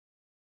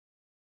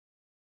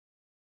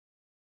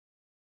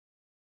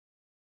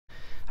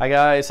Hi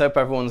guys, hope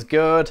everyone's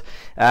good.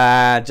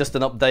 Just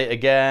an update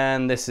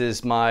again. This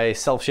is my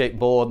self-shaped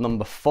board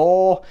number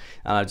 4,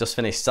 and I've just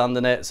finished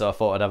sanding it, so I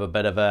thought I'd have a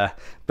bit of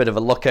a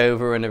look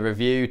over and a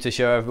review to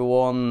show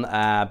everyone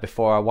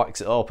before I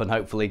wax it up and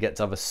hopefully get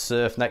to have a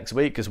surf next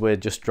week, because we're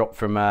just dropped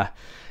from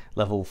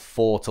level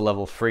 4 to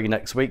level 3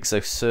 next week, so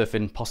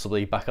surfing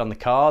possibly back on the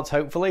cards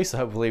hopefully. So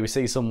hopefully we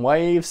see some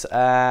waves.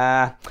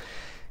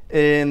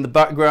 In the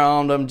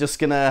background I'm just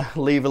gonna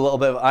leave a little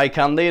bit of eye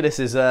candy. This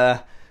is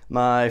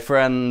my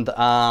friend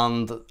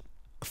and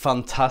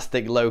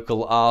fantastic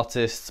local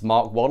artist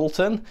Mark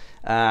Waddleton.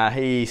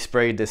 He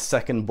sprayed this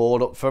second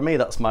board up for me.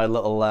 That's my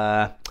little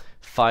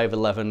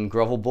 511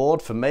 gravel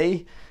board for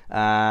me,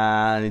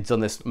 and he's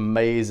done this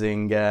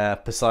amazing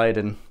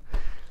Poseidon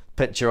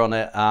picture on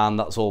it, and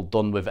that's all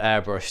done with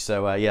airbrush.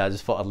 So yeah, I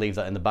just thought I'd leave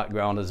that in the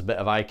background as a bit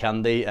of eye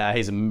candy.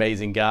 He's an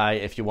amazing guy.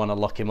 If you want to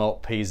look him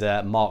up, he's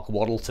Mark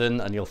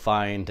Waddleton, and you'll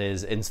find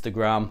his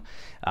Instagram,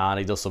 and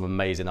he does some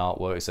amazing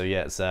artwork. So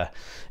yeah, it's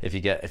if you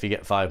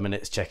get 5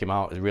 minutes, check him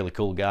out. He's a really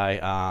cool guy,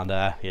 and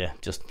yeah,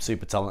 just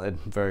super talented.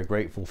 Very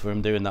grateful for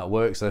him doing that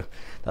work. So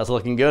that's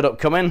looking good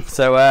upcoming.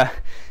 So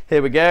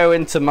here we go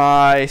into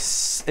my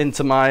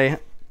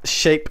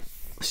shape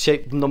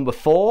number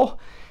 4.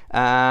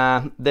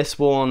 This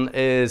one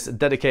is a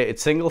dedicated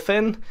single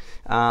fin,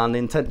 and the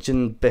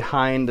intention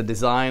behind the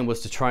design was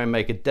to try and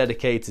make a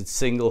dedicated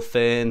single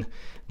fin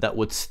that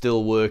would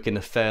still work in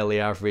a fairly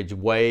average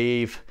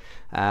wave.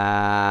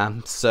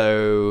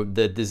 So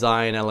the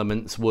design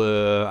elements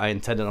were, I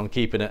intended on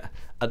keeping it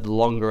at the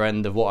longer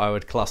end of what I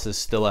would class as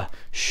still a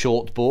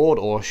short board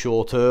or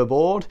shorter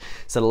board.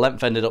 So the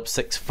length ended up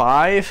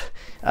 6'5",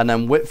 and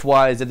then width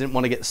wise I didn't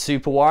want to get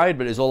super wide,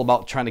 but it was all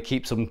about trying to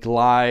keep some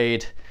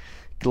glide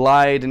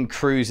and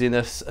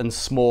cruisiness and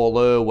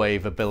smaller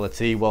wave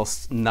ability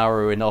whilst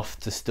narrow enough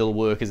to still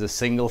work as a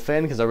single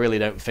fin, because I really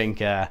don't think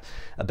a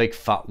big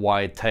fat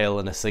wide tail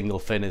and a single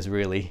fin is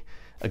really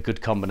a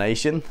good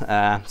combination.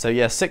 So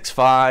yeah,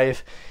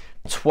 6'5",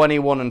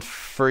 21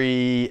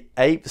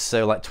 3/8,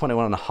 so like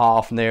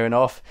 21.5 near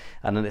enough,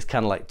 and then it's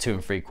kind of like 2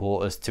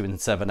 3/4, 2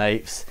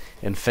 7/8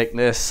 in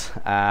thickness.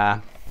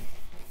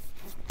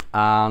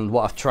 And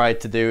what I've tried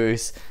to do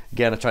is,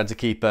 again, I tried to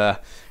keep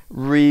a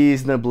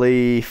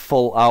reasonably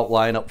full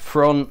outline up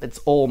front. It's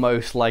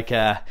almost like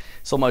a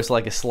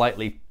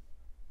slightly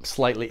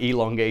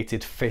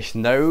elongated fish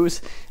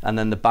nose, and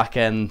then the back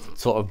end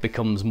sort of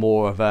becomes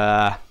more of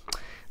a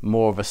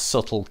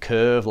subtle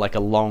curve, like a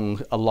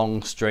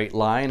long straight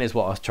line is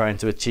what I was trying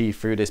to achieve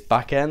through this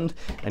back end,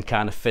 and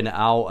kind of fin it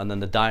out, and then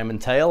the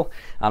diamond tail.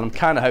 And I'm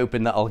kind of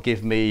hoping that'll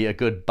give me a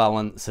good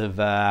balance of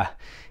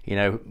you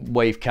know,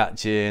 wave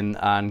catching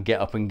and get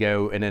up and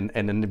go in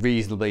a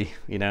reasonably,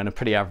 you know, in a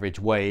pretty average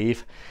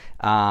wave,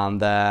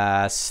 and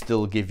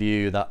still give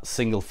you that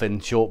single fin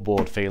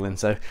shortboard feeling.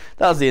 So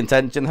that's the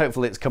intention.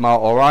 Hopefully it's come out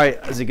all right.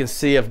 As you can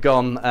see, I've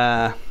gone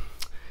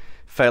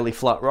fairly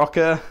flat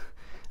rocker,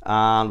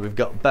 and we've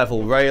got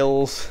bevel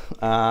rails,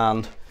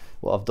 and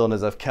what I've done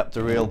is I've kept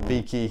a real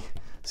beaky,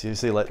 so you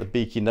see like the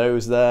beaky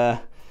nose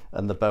there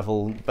and the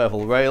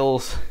bevel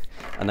rails,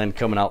 and then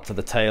coming out to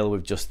the tail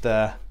we've just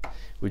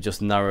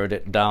narrowed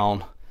it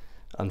down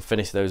and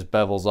finished those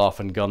bevels off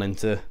and gone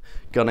into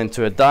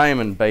a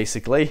diamond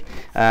basically.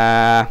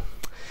 Then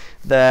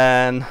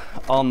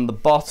on the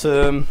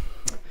bottom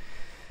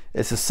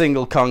it's a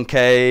single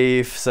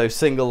concave, so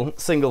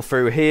single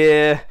through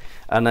here,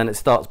 and then it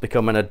starts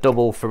becoming a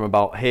double from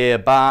about here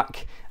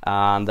back,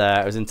 and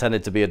it was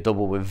intended to be a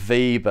double with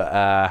V,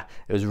 but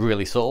it was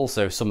really subtle,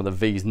 so some of the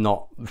V's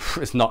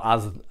it's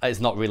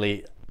not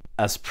really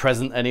as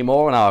present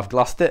anymore now I've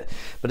glassed it,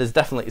 but there's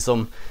definitely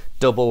some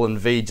double and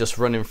V just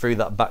running through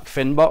that back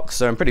fin box,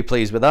 so I'm pretty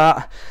pleased with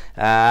that.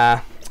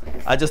 I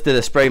just did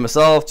a spray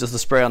myself, just a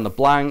spray on the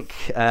blank.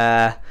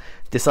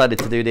 Decided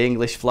to do the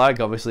English flag,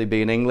 obviously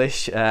being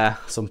English.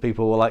 Some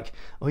people were like,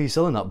 oh, you're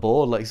selling that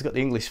board, like it's got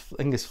the English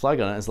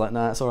flag on it. It's like,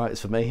 nah, it's all right,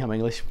 it's for me, I'm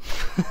English.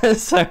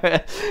 so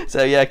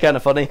yeah, kind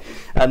of funny.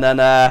 And then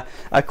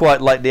I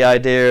quite like the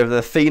idea of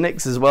the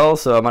phoenix as well,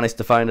 so I managed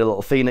to find a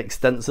little phoenix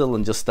stencil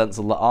and just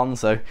stencil that on,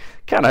 so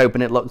kind of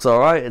hoping it looks all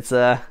right. It's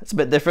a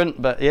bit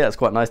different, but yeah, it's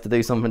quite nice to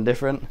do something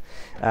different.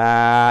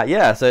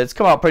 Yeah, so it's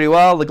come out pretty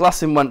well. The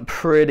glassing went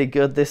pretty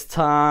good this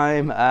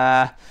time.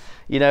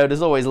 You know,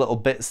 there's always little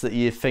bits that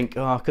you think,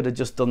 oh, I could have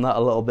just done that a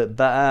little bit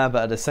better,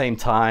 but at the same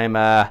time,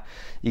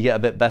 you get a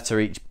bit better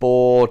each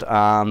board,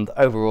 and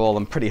overall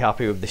I'm pretty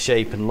happy with the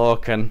shape and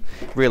look, and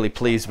really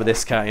pleased with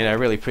this kind, you know,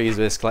 really pleased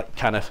with this like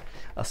kind of,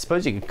 I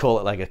suppose you could call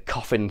it like a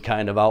coffin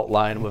kind of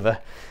outline with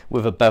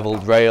a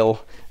beveled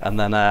rail, and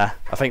then I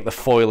think the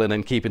foiling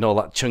and keeping all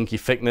that chunky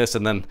thickness,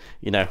 and then,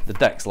 you know, the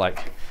deck's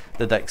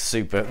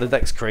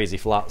crazy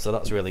flat, so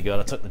that's really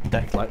good. I took the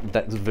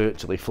deck's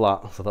virtually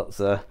flat, so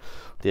that's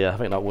yeah, I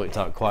think that worked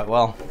out quite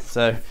well.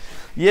 So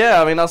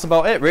yeah, I mean, that's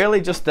about it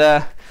really. Just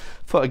thought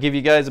I'd give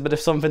you guys a bit of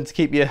something to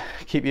keep you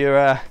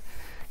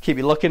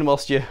looking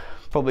whilst you're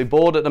probably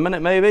bored at the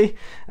minute maybe.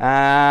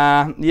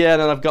 Yeah,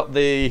 then I've got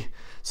the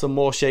some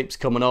more shapes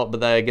coming up, but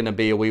they're going to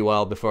be a wee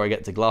while before I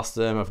get to glass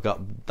them. I've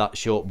got that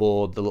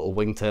shortboard, the little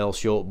wingtail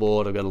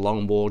shortboard, I've got a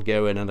longboard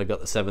going, and I've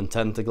got the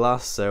 710 to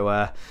glass.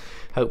 So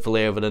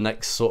hopefully over the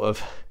next sort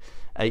of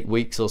 8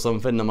 weeks or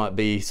something, there might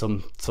be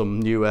some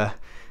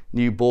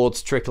new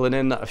boards trickling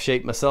in that I've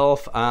shaped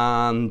myself.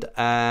 And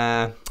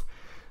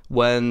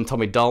when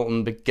Tommy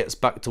Dalton gets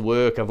back to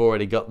work, I've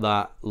already got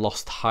that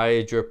Lost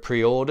Hydra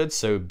pre-ordered,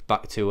 so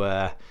back to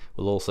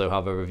we'll also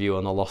have a review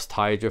on the Lost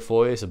Hydra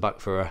for you, so back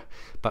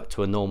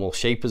to a normal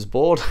shapers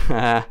board.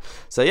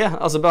 So yeah,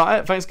 that's about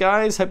it. Thanks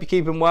guys, hope you're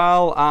keeping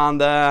well,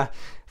 and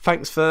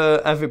thanks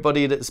for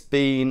everybody that's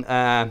been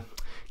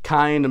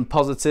kind and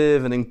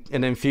positive and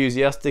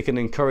enthusiastic and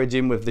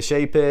encouraging with the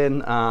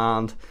shaping,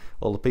 and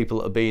all the people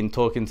that have been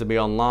talking to me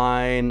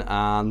online,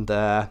 and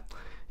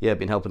yeah,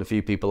 been helping a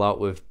few people out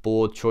with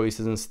board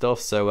choices and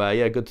stuff. So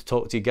yeah, good to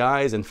talk to you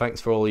guys, and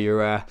thanks for all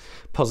your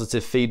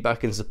positive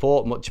feedback and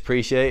support, much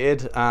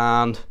appreciated.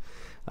 And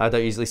I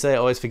don't usually say it, I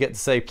always forget to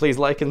say please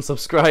like and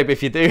subscribe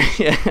if you do.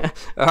 Yeah,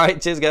 all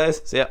right, cheers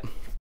guys, see ya.